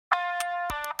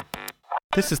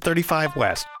This is 35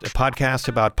 West, a podcast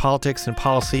about politics and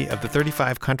policy of the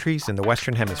 35 countries in the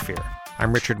Western Hemisphere.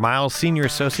 I'm Richard Miles, Senior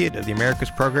Associate of the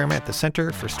Americas Program at the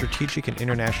Center for Strategic and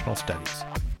International Studies.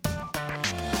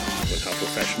 With how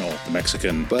professional the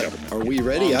Mexican government. Are we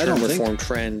ready? I don't think. Reform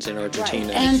trends in Argentina.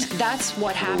 Right. And that's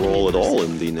what happened. Role at all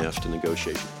in the NAFTA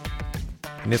negotiation.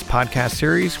 In this podcast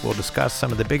series, we'll discuss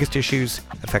some of the biggest issues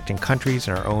affecting countries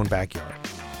in our own backyard.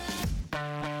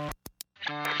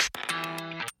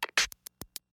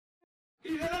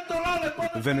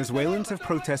 Venezuelans have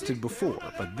protested before,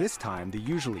 but this time the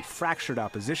usually fractured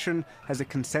opposition has a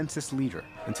consensus leader.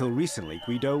 Until recently,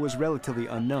 Guaidó was relatively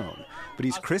unknown, but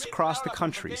he's crisscrossed the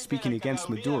country speaking against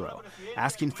Maduro,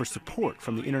 asking for support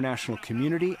from the international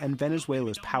community and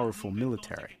Venezuela's powerful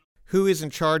military. Who is in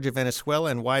charge of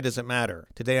Venezuela and why does it matter?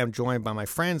 Today I'm joined by my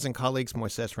friends and colleagues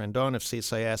Moises Rendon of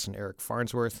CSIS and Eric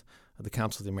Farnsworth of the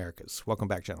Council of the Americas. Welcome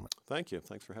back, gentlemen. Thank you.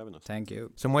 Thanks for having us. Thank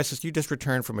you. So, Moises, you just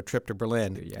returned from a trip to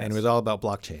Berlin, Yes. and it was all about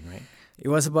blockchain, right? It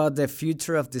was about the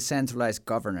future of decentralized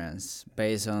governance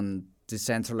based on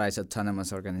decentralized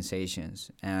autonomous organizations.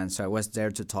 And so I was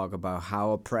there to talk about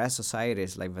how oppressed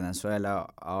societies like Venezuela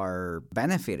are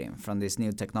benefiting from this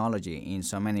new technology in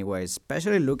so many ways,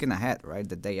 especially looking ahead, right,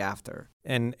 the day after.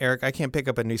 And, Eric, I can't pick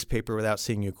up a newspaper without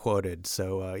seeing you quoted.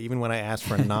 So even when I ask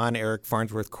for a non-Eric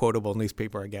Farnsworth quotable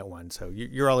newspaper, I get one. So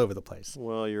you're all over the place.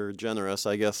 Well, you're generous.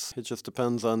 I guess it just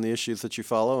depends on the issues that you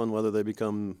follow and whether they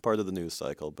become part of the news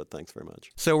cycle. But thanks very much.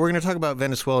 So we're going to talk about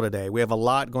Venezuela today. We have a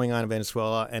lot going on in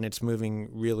Venezuela, and it's moving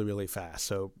really, really fast.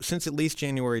 So since at least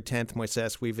January 10th,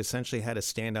 Moises, we've essentially had a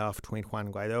standoff between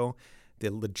Juan Guaidó, the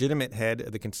legitimate head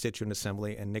of the Constituent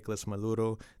Assembly, and Nicolas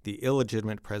Maduro, the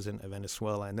illegitimate president of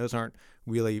Venezuela. And those aren't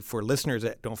really, for listeners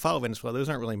that don't follow Venezuela, those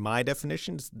aren't really my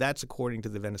definitions. That's according to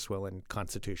the Venezuelan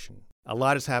Constitution. A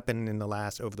lot has happened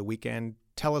over the weekend.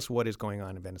 Tell us what is going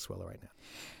on in Venezuela right now.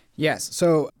 Yes,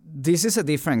 so this is a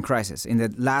different crisis. In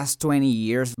the last 20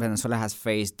 years, Venezuela has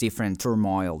faced different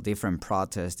turmoil, different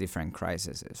protests, different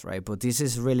crises, right? But this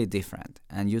is really different.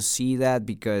 And you see that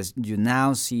because you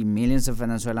now see millions of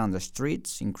Venezuelans on the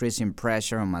streets, increasing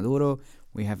pressure on Maduro.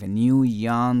 We have a new,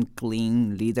 young,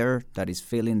 clean leader that is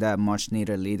filling that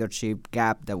much-needed leadership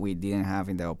gap that we didn't have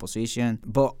in the opposition.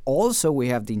 But also we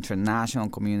have the international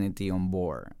community on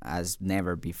board as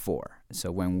never before.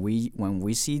 So when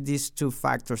we see these two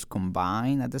factors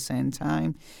combine at the same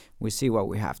time, we see what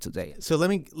we have today. So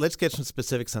let's get some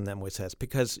specifics on that, Moises,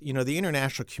 because the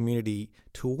international community,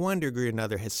 to one degree or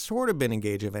another, has sort of been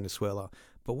engaged in Venezuela.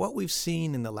 But what we've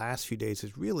seen in the last few days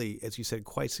is really, as you said,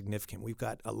 quite significant. We've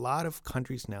got a lot of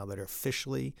countries now that are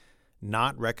officially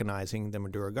not recognizing the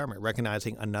Maduro government,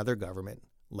 recognizing another government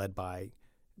led by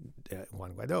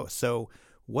Juan Guaidó. So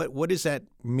what does that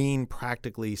mean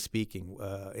practically speaking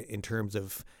in terms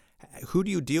of who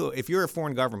do you deal if you're a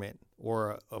foreign government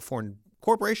or a foreign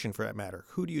corporation for that matter,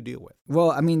 who do you deal with? Well,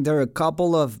 I mean, there are a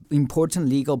couple of important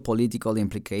legal political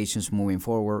implications moving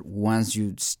forward once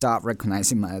you stop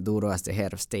recognizing Maduro as the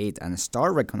head of state and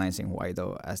start recognizing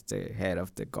Guaidó as the head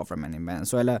of the government in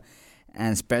Venezuela.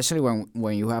 And especially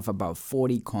when you have about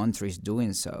 40 countries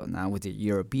doing so. Now with the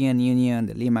European Union,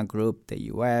 the Lima Group, the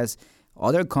U.S.,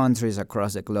 other countries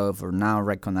across the globe are now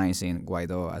recognizing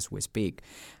Guaidó as we speak.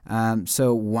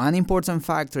 So one important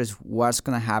factor is what's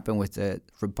going to happen with the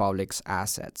republic's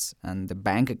assets and the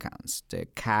bank accounts, the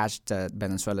cash that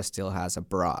Venezuela still has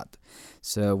abroad.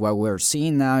 So what we're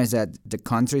seeing now is that the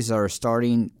countries are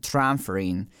starting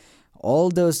transferring all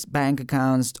those bank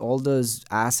accounts, all those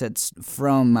assets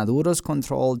from Maduro's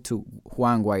control to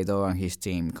Juan Guaidó and his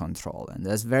team control. And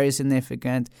that's very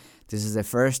significant. This is the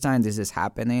first time this is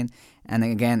happening. And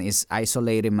again, it's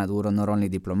isolating Maduro not only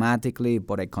diplomatically,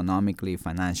 but economically,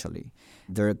 financially.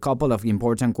 There are a couple of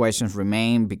important questions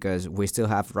remain because we still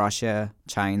have Russia,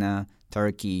 China,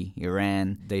 Turkey,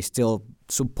 Iran. They still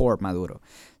support Maduro.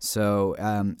 So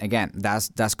again,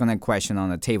 that's going to question on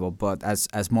the table. But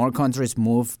as more countries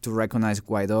move to recognize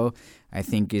Guaidó, I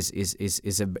think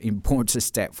is an important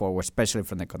step forward, especially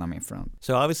from the economic front.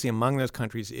 So obviously among those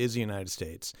countries is the United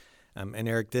States. And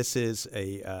Eric, this is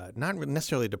a not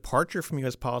necessarily a departure from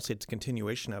U.S. policy, it's a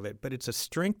continuation of it, but it's a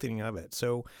strengthening of it.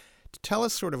 So tell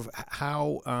us sort of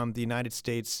how the United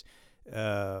States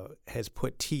has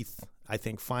put teeth I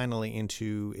think, finally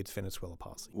into its Venezuela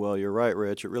policy. Well, you're right,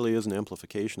 Rich. It really is an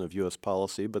amplification of U.S.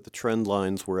 policy, but the trend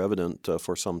lines were evident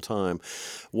for some time.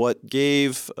 What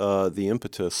gave the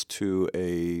impetus to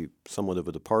a somewhat of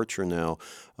a departure now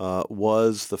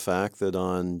was the fact that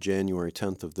on January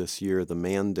 10th of this year, the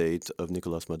mandate of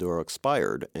Nicolas Maduro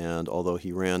expired. And although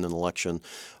he ran an election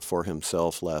for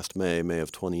himself last May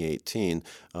of 2018,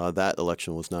 that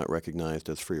election was not recognized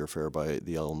as free or fair by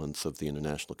the elements of the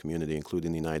international community,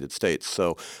 including the United States.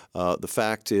 So the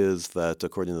fact is that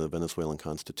according to the Venezuelan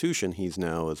constitution, he's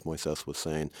now, as Moises was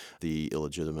saying, the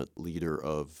illegitimate leader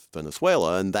of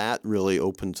Venezuela. And that really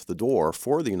opened the door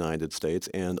for the United States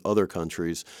and other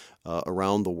countries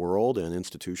around the world and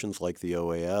institutions like the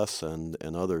OAS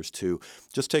and others to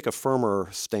just take a firmer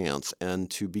stance and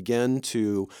to begin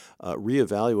to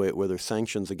reevaluate whether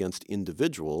sanctions against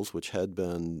individuals, which had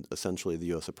been essentially the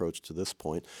U.S. approach to this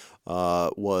point,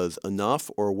 was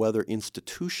enough, or whether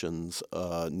institutions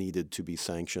needed to be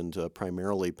sanctioned,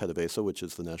 primarily PDVSA, which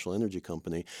is the National Energy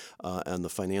Company, and the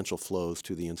financial flows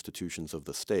to the institutions of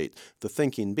the state. The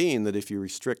thinking being that if you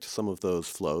restrict some of those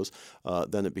flows,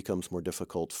 then it becomes more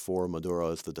difficult for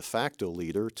Maduro as the de facto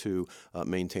leader to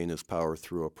maintain his power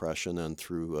through oppression and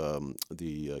through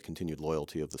the continued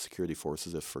loyalty of the security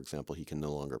forces if, for example, he can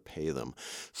no longer pay them.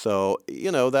 So,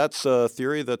 that's a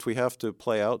theory that we have to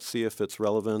play out, see if it's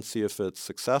relevant, see if it's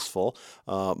successful.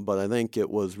 But I think it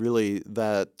was really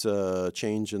that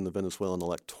change in the Venezuelan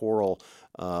electoral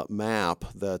map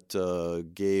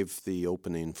that gave the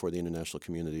opening for the international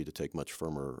community to take much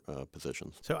firmer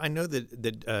positions. So I know that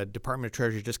the Department of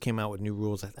Treasury just came out with new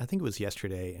rules. I think it was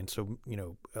yesterday, and so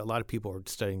a lot of people are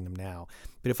studying them now.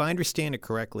 But if I understand it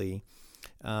correctly,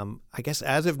 I guess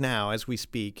as of now, as we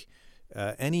speak,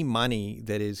 any money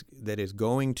that is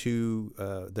going to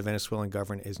the Venezuelan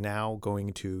government is now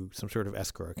going to some sort of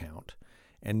escrow account,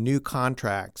 and new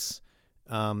contracts.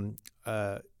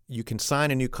 You can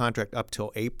sign a new contract up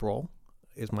till April,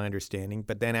 is my understanding.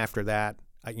 But then after that,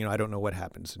 I don't know what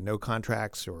happens. No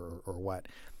contracts or what.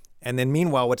 And then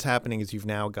meanwhile, what's happening is you've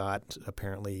now got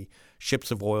apparently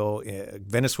ships of oil,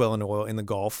 Venezuelan oil in the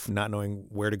Gulf, not knowing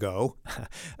where to go,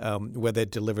 whether to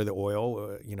deliver the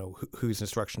oil, whose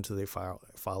instructions do they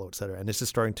follow, et cetera. And this is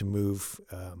starting to move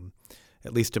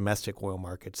at least domestic oil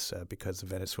markets because the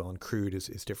Venezuelan crude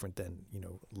is different than,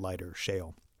 lighter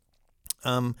shale.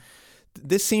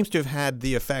 This seems to have had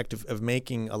the effect of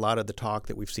making a lot of the talk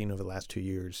that we've seen over the last 2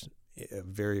 years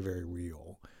very, very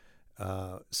real.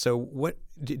 So what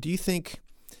do you think,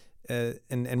 and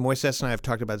Moises and I have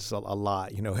talked about this a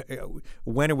lot,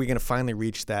 when are we going to finally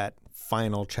reach that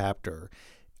final chapter?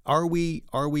 Are we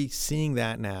seeing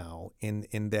that now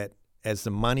in that as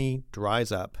the money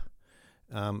dries up,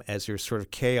 as there's sort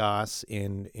of chaos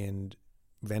in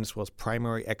Venezuela's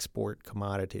primary export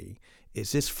commodity,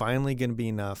 is this finally going to be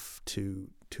enough to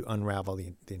unravel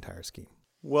the entire scheme?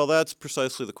 Well, that's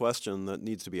precisely the question that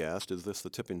needs to be asked. Is this the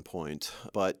tipping point?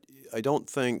 But I don't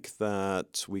think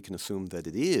that we can assume that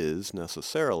it is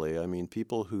necessarily. I mean,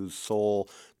 people whose sole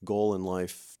goal in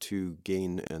life to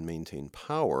gain and maintain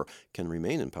power can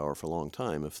remain in power for a long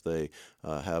time if they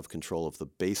have control of the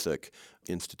basic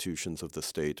institutions of the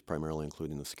state, primarily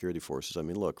including the security forces. I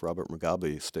mean, look, Robert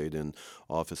Mugabe stayed in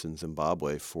office in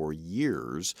Zimbabwe for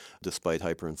years, despite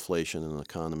hyperinflation and an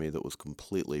economy that was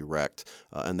completely wrecked,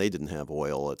 and they didn't have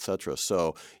oil, etc.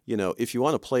 So, if you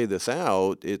want to play this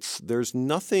out, there's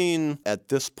nothing at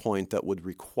this point that would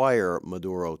require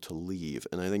Maduro to leave.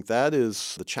 And I think that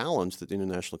is the challenge that the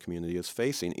international community is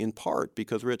facing, in part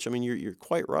because, Rich, I mean, you're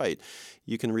quite right.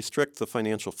 You can restrict the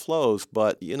financial flows,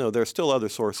 but, there are still other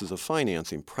sources of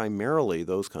financing, primarily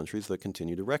those countries that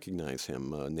continue to recognize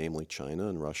him, namely China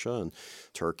and Russia and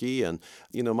Turkey. And,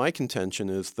 my contention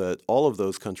is that all of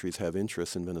those countries have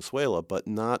interests in Venezuela, but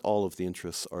not all of the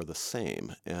interests are the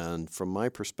same. And from my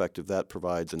perspective, that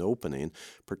provides an opening,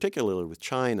 particularly with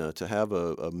China, to have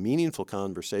a meaningful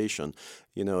conversation.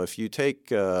 If you take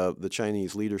the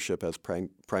Chinese leadership as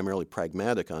primarily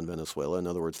pragmatic on Venezuela, in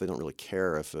other words, they don't really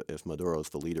care if Maduro is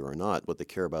the leader or not. What they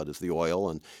care about is the oil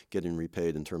and getting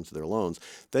repaid in terms of their loans.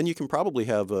 Then you can probably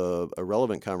have a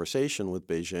relevant conversation with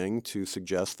Beijing to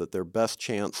suggest that their best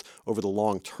chance over the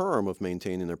long term of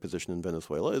maintaining their position in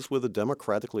Venezuela is with a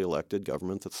democratically elected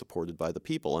government that's supported by the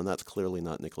people, and that's clearly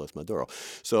not Nicolas Maduro.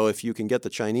 So if you can get the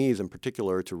Chinese in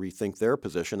particular to rethink their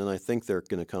position, and I think they're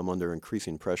going to come under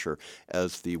increasing pressure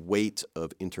as the weight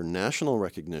of international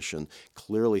recognition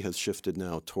clearly has shifted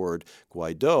now toward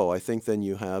Guaido, I think then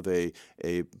you have a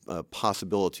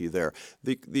possibility there.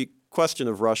 The question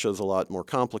of Russia is a lot more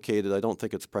complicated. I don't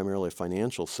think it's primarily a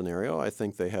financial scenario. I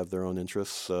think they have their own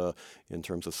interests in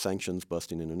terms of sanctions,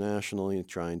 busting internationally,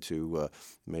 trying to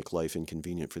make life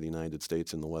inconvenient for the United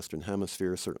States in the Western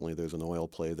Hemisphere. Certainly there's an oil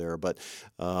play there. But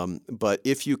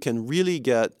if you can really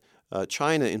get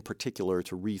China in particular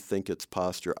to rethink its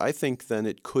posture, I think then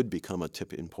it could become a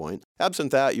tipping point.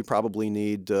 Absent that, you probably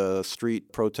need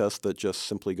street protests that just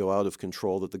simply go out of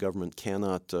control that the government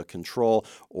cannot control,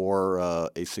 or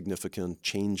a significant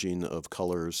changing of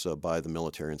colors by the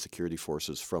military and security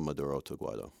forces from Maduro to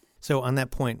Guaido. So on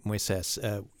that point, Moises,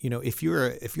 if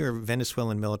you're a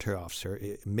Venezuelan military officer,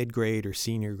 mid-grade or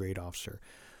senior grade officer,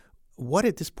 what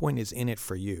at this point is in it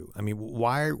for you? I mean,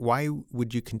 why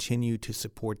would you continue to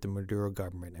support the Maduro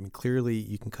government? I mean, clearly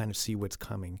you can kind of see what's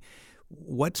coming.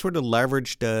 What sort of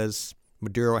leverage does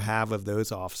Maduro have of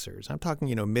those officers? I'm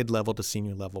talking, mid-level to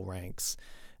senior level ranks.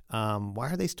 Why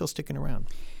are they still sticking around?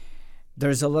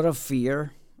 There's a lot of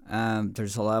fear.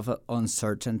 There's a lot of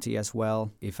uncertainty as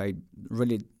well. If I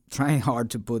really try hard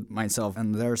to put myself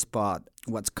in their spot,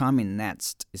 what's coming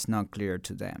next is not clear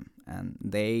to them. And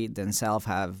they themselves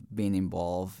have been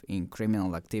involved in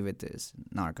criminal activities,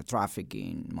 narco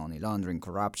trafficking, money laundering,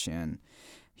 corruption,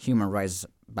 human rights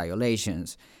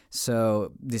violations.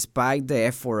 So despite the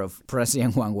effort of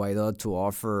President Juan Guaido to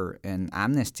offer an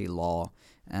amnesty law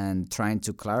and trying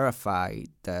to clarify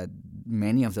that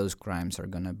many of those crimes are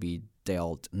going to be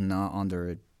dealt not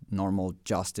under a normal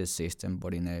justice system,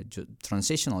 but in a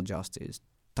transitional justice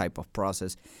type of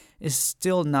process, it's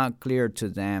still not clear to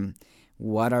them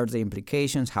what are the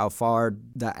implications, how far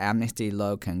the amnesty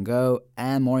law can go,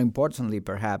 and more importantly,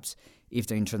 perhaps, if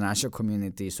the international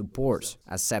community supports,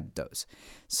 accept those.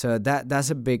 So that's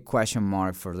a big question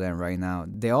mark for them right now.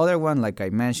 The other one, like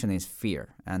I mentioned, is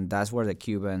fear, and that's where the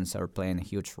Cubans are playing a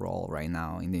huge role right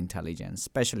now in the intelligence,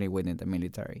 especially within the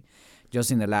military. Just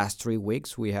in the last 3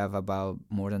 weeks, we have about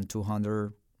more than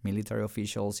 200 military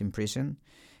officials in prison.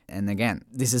 And again,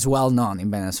 this is well known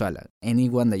in Venezuela.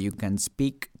 Anyone that you can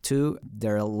speak to,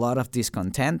 there are a lot of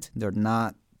discontent. They're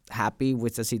not happy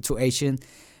with the situation,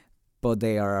 but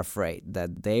they are afraid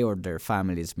that they or their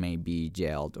families may be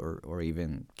jailed or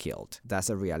even killed. That's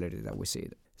a reality that we see.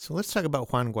 So let's talk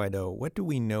about Juan Guaido. What do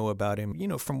we know about him?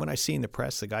 From what I see in the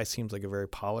press, the guy seems like a very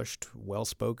polished,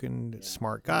 well-spoken,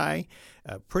 smart guy,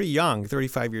 pretty young,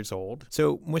 35 years old.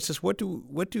 So, Moises, what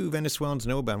do Venezuelans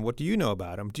know about him? What do you know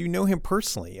about him? Do you know him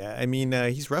personally?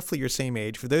 He's roughly your same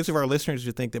age. For those of our listeners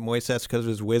who think that Moises, because of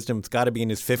his wisdom, has got to be in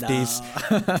his 50s,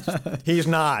 no. He's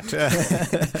not.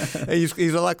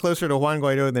 He's a lot closer to Juan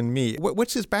Guaido than me.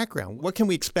 What's his background? What can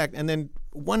we expect? And then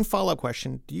one follow-up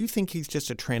question, do you think he's just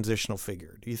a transitional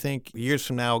figure? Do you think years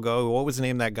from now what was the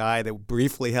name of that guy that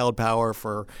briefly held power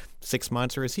for 6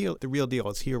 months, or is he the real deal?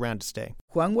 Is he around to stay?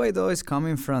 Juan Guaido is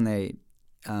coming from a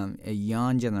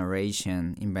young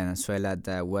generation in Venezuela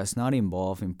that was not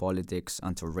involved in politics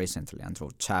until recently,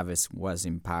 until Chavez was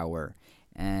in power.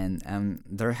 And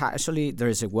there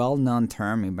is a well-known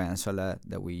term in Venezuela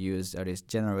that we use that is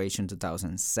Generation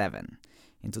 2007.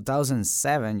 In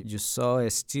 2007, you saw a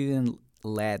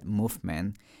student-led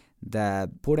movement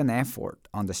that put an effort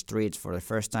on the streets for the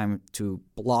first time to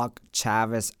block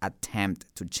Chavez's attempt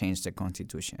to change the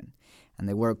constitution. And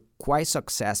they were quite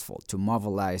successful to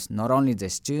mobilize not only the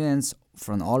students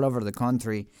from all over the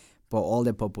country, but all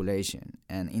the population.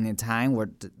 And in a time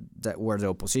where the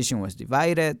opposition was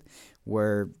divided,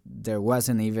 where there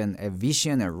wasn't even a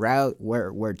vision, a route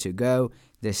where to go,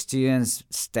 the students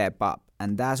step up.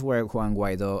 And that's where Juan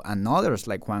Guaido and others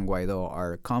like Juan Guaido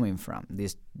are coming from.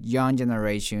 This young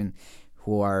generation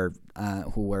who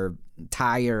were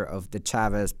tired of the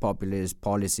Chavez populist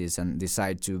policies and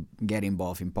decide to get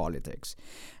involved in politics.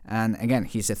 And again,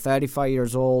 he's 35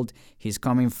 years old. He's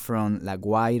coming from La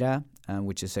Guaira,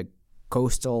 which is a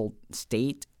coastal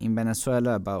state in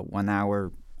Venezuela, about 1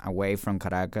 hour away from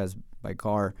Caracas by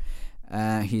car.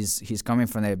 He's coming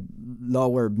from a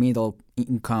lower middle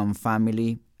income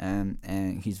family, and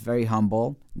he's very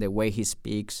humble. The way he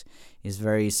speaks is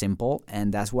very simple,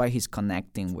 and that's why he's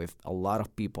connecting with a lot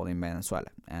of people in Venezuela.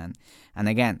 And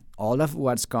again, all of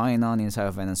what's going on inside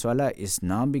of Venezuela is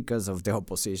not because of the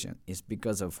opposition. It's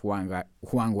because of Juan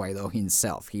Guaido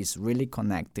himself. He's really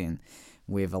connecting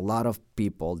with a lot of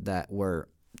people that were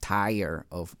tired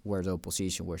of where the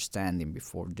opposition were standing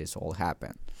before this all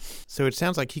happened. So it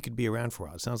sounds like he could be around for a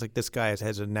while. It sounds like this guy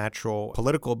has a natural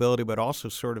political ability, but also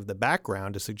sort of the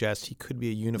background to suggest he could be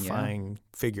a unifying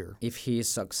figure. If he is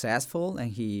successful and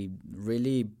he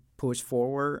really pushed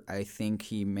forward, I think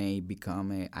he may become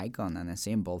an icon and a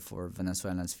symbol for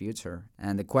Venezuela's future.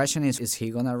 And the question is he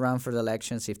going to run for the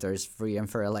elections if there's free and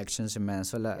fair elections in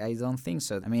Venezuela? I don't think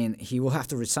so. I mean, he will have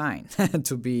to resign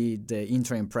to be the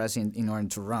interim president in order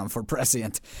to run for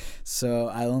president. So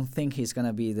I don't think he's going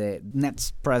to be the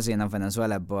next president of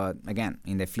Venezuela. But again,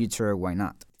 in the future, why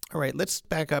not? All right, let's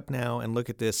back up now and look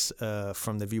at this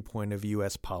from the viewpoint of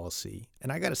U.S. policy. And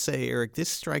I got to say, Eric, this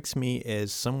strikes me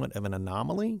as somewhat of an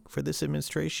anomaly for this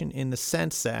administration in the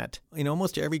sense that in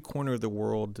almost every corner of the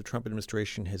world, the Trump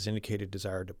administration has indicated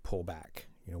desire to pull back.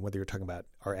 You know, whether you're talking about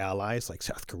our allies like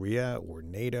South Korea or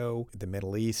NATO, the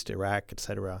Middle East, Iraq,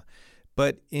 etc.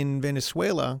 But in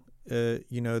Venezuela,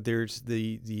 there's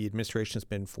the administration has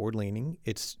been forward-leaning.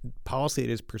 Its policy it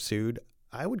has pursued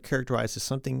I would characterize as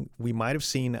something we might have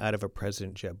seen out of a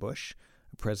President Jeb Bush,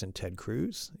 a President Ted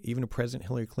Cruz, even a President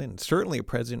Hillary Clinton, certainly a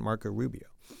President Marco Rubio.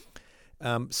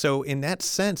 So in that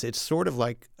sense, it's sort of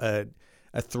like a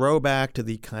throwback to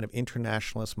the kind of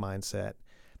internationalist mindset.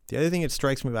 The other thing that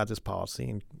strikes me about this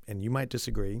policy, and you might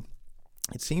disagree,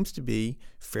 it seems to be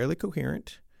fairly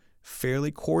coherent,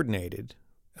 fairly coordinated,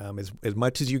 as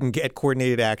much as you can get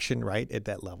coordinated action, right, at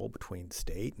that level between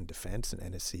state and defense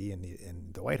and NSC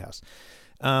and the White House.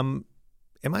 Am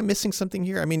I missing something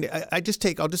here? I mean, I'll just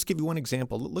give you one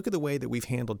example. Look at the way that we've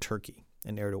handled Turkey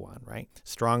and Erdogan, right?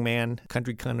 Strongman,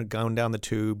 country kind of going down the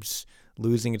tubes,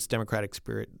 losing its democratic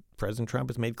spirit. President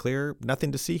Trump has made clear,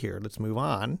 nothing to see here. Let's move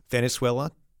on.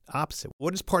 Venezuela, opposite.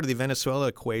 What is part of the Venezuela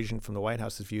equation from the White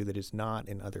House's view that is not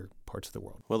in other parts of the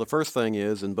world? Well, the first thing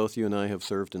is, and both you and I have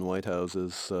served in White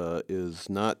Houses, is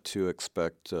not to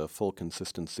expect full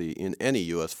consistency in any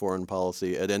U.S. foreign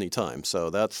policy at any time. So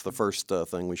that's the first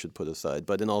thing we should put aside.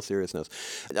 But in all seriousness,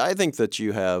 I think that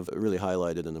you have really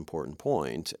highlighted an important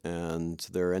point, and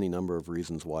there are any number of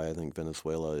reasons why I think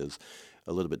Venezuela is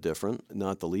a little bit different,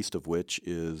 not the least of which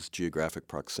is geographic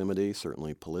proximity,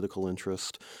 certainly political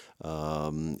interest,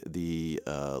 the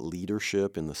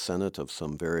leadership in the Senate of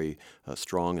some very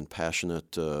strong and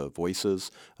passionate voices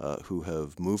who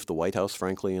have moved the White House,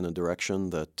 frankly, in a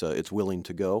direction that it's willing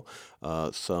to go,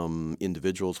 some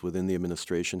individuals within the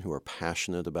administration who are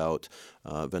passionate about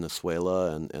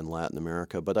Venezuela and Latin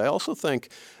America. But I also think,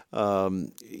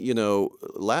 Latin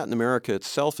America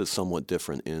itself is somewhat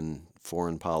different in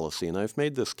foreign policy, and I've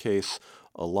made this case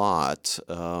a lot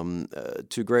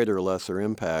to greater or lesser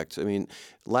impact. I mean,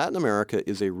 Latin America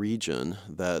is a region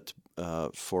that,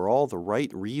 for all the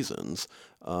right reasons,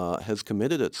 has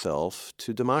committed itself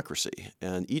to democracy.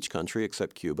 And each country,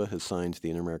 except Cuba, has signed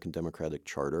the Inter-American Democratic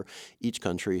Charter. Each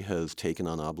country has taken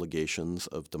on obligations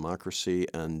of democracy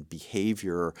and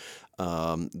behavior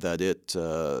that it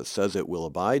says it will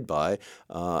abide by.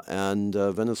 And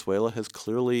Venezuela has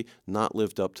clearly not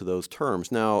lived up to those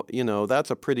terms. Now,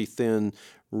 that's a pretty thin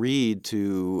reed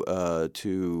to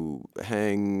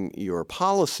hang your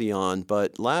policy on,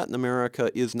 but Latin America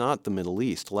is not the Middle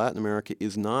East. Latin America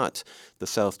is not the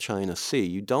South China Sea.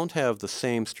 You don't have the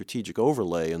same strategic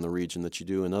overlay in the region that you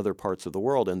do in other parts of the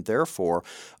world, and therefore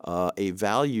a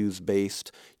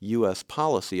values-based U.S.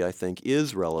 policy, I think,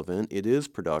 is relevant, it is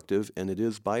productive, and it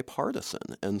is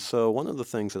bipartisan. And so one of the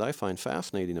things that I find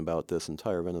fascinating about this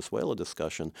entire Venezuela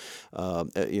discussion,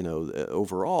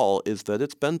 overall, is that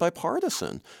it's been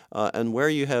bipartisan. And where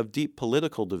you have deep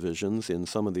political divisions in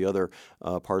some of the other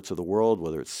parts of the world,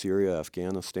 whether it's Syria,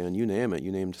 Afghanistan, you name it,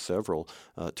 you named several,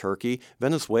 Turkey,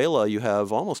 Venezuela, you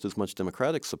have almost as much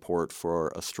Democratic support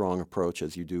for a strong approach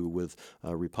as you do with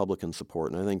Republican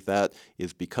support. And I think that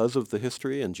is because of the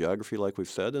history and geography, like we've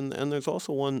said. And there's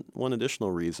also one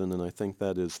additional reason, and I think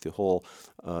that is the whole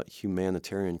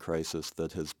humanitarian crisis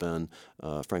that has been,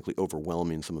 frankly,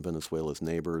 overwhelming some of Venezuela's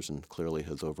neighbors and clearly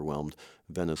has overwhelmed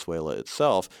Venezuela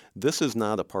itself. This is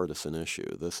not a partisan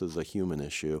issue. This is a human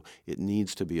issue. It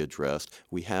needs to be addressed.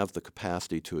 We have the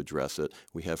capacity to address it.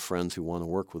 We have friends who want to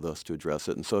work with us to address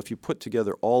it. And so if you put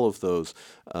together all of those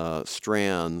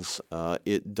strands,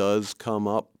 it does come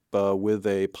up with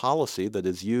a policy that,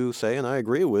 as you say, and I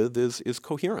agree with, is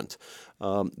coherent.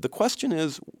 The question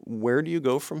is, where do you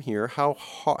go from here? How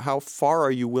far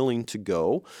are you willing to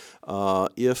go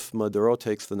if Maduro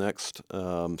takes the next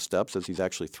steps, as he's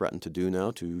actually threatened to do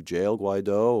now, to jail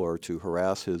Guaido or to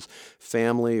harass his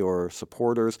family or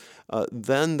supporters?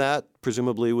 Then that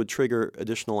presumably would trigger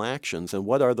additional actions. And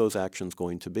what are those actions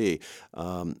going to be?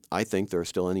 I think there are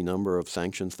still any number of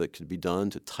sanctions that could be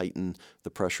done to tighten the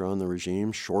pressure on the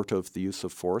regime, short of the use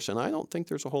of force. And I don't think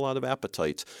there's a whole lot of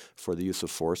appetite for the use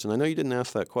of force. And I know you didn't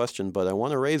ask that question, but I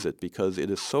want to raise it because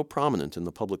it is so prominent in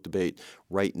the public debate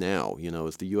right now.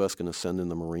 Is the U.S. going to send in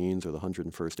the Marines or the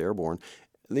 101st Airborne?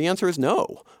 The answer is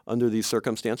no under these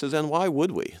circumstances, and why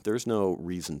would we? There's no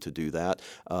reason to do that,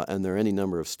 and there are any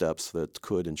number of steps that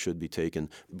could and should be taken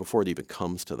before it even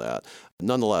comes to that.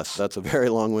 Nonetheless, that's a very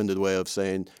long-winded way of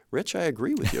saying, Rich, I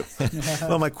agree with you.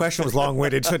 Well, my question was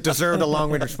long-winded, so it deserved a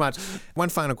long-winded response. One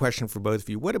final question for both of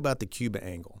you. What about the Cuba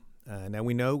angle? Now,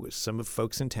 we know some of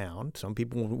folks in town, some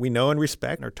people we know and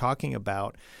respect, are talking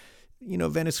about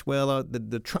Venezuela,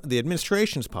 the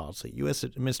administration's policy, U.S.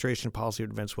 administration policy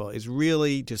of Venezuela is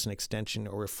really just an extension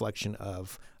or reflection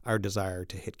of our desire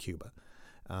to hit Cuba.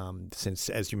 Since,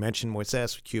 as you mentioned,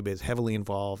 Moises, Cuba is heavily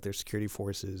involved, their security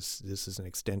forces, this is an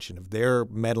extension of their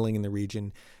meddling in the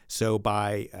region. So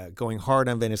by going hard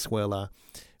on Venezuela,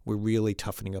 we're really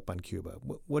toughening up on Cuba.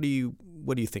 What do you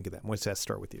think of that? Moises,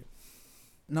 start with you.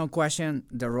 No question,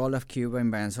 the role of Cuba in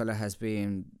Venezuela has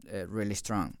been really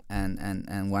strong,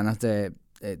 and one of the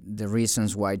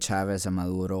reasons why Chavez and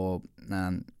Maduro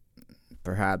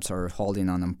perhaps are holding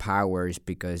on power is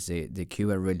because the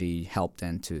Cuba really helped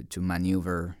them to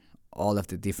maneuver all of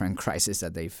the different crises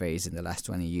that they faced in the last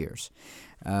 20 years.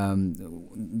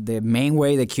 The main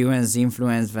way the Cubans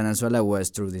influenced Venezuela was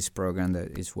through this program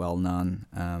that is well known,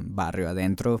 Barrio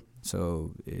Adentro.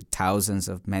 So thousands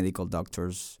of medical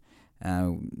doctors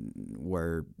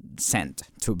were sent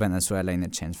to Venezuela in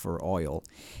exchange for oil,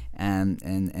 and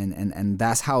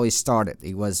that's how it started.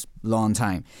 It was long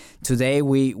time. Today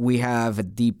we have a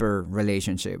deeper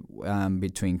relationship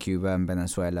between Cuba and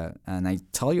Venezuela, and I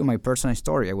tell you my personal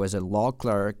story. I was a law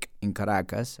clerk in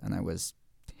Caracas, and I was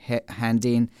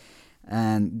handing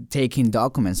and taking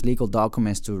documents, legal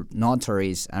documents, to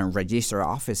notaries and register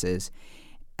offices,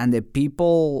 and the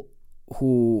people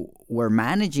who were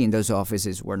managing those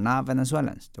offices were not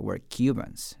Venezuelans, they were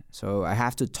Cubans. So I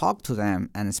have to talk to them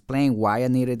and explain why I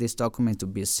needed this document to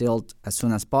be sealed as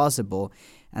soon as possible.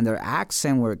 And their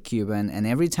accent were Cuban, and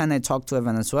every time I talk to a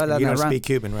Venezuelan, you don't speak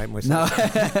Cuban, right, Moises? No.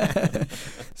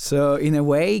 So in a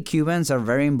way, Cubans are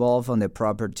very involved on the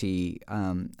property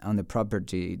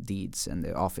deeds and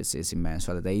the offices in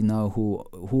Venezuela. They know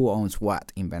who owns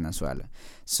what in Venezuela.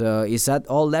 So it's at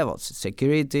all levels: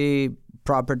 security,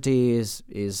 property is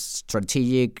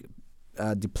strategic,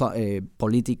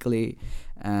 politically.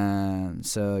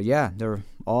 So yeah, they're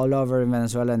all over in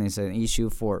Venezuela, and it's an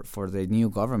issue for the new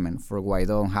government, for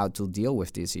Guaido, on how to deal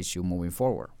with this issue moving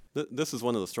forward. This is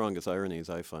one of the strongest ironies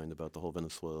I find about the whole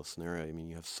Venezuela scenario. I mean,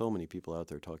 you have so many people out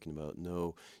there talking about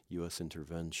no U.S.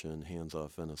 intervention, hands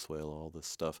off Venezuela, all this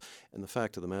stuff. And the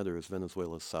fact of the matter is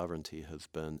Venezuela's sovereignty has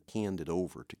been handed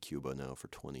over to Cuba now for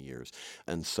 20 years.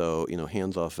 And so,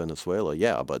 hands off Venezuela,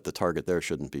 yeah, but the target there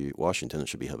shouldn't be Washington, it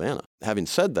should be Havana. Having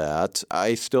said that,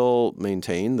 I still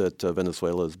maintain that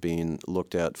Venezuela is being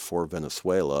looked at for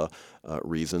Venezuela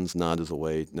reasons, not as a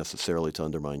way necessarily to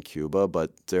undermine Cuba,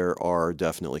 but there are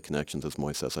definitely connections, as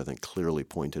Moises, I think, clearly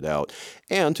pointed out.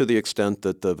 And to the extent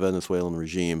that the Venezuelan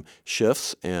regime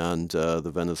shifts and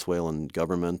the Venezuelan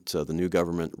government, the new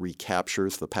government,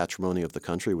 recaptures the patrimony of the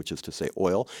country, which is to say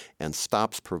oil, and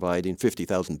stops providing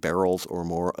 50,000 barrels or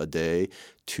more a day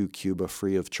to Cuba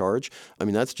free of charge. I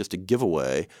mean, that's just a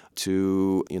giveaway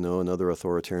to, another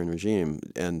authoritarian regime.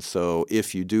 And so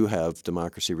if you do have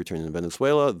democracy returning in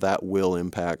Venezuela, that will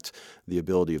impact the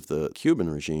ability of the Cuban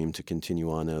regime to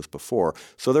continue on as before.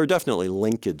 So there are definitely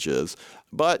linkages.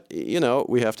 But,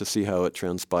 we have to see how it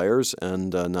transpires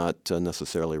and not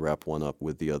necessarily wrap one up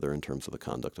with the other in terms of the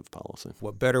conduct of policy.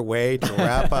 What better way to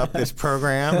wrap up this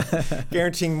program?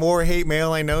 Guaranteeing more hate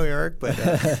mail, I know, Eric, but...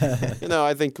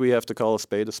 I think we have to call a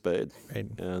spade a spade. Right.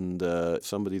 And if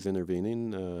somebody's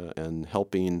intervening and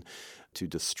helping to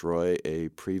destroy a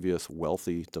previous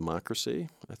wealthy democracy,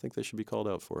 I think they should be called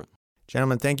out for it.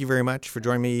 Gentlemen, thank you very much for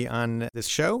joining me on this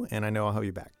show, and I know I'll have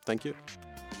you back. Thank you.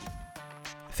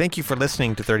 Thank you for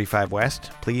listening to 35 West.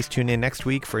 Please tune in next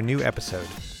week for a new episode.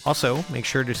 Also, make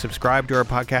sure to subscribe to our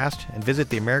podcast and visit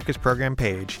the Americas Program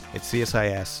page at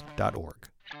csis.org.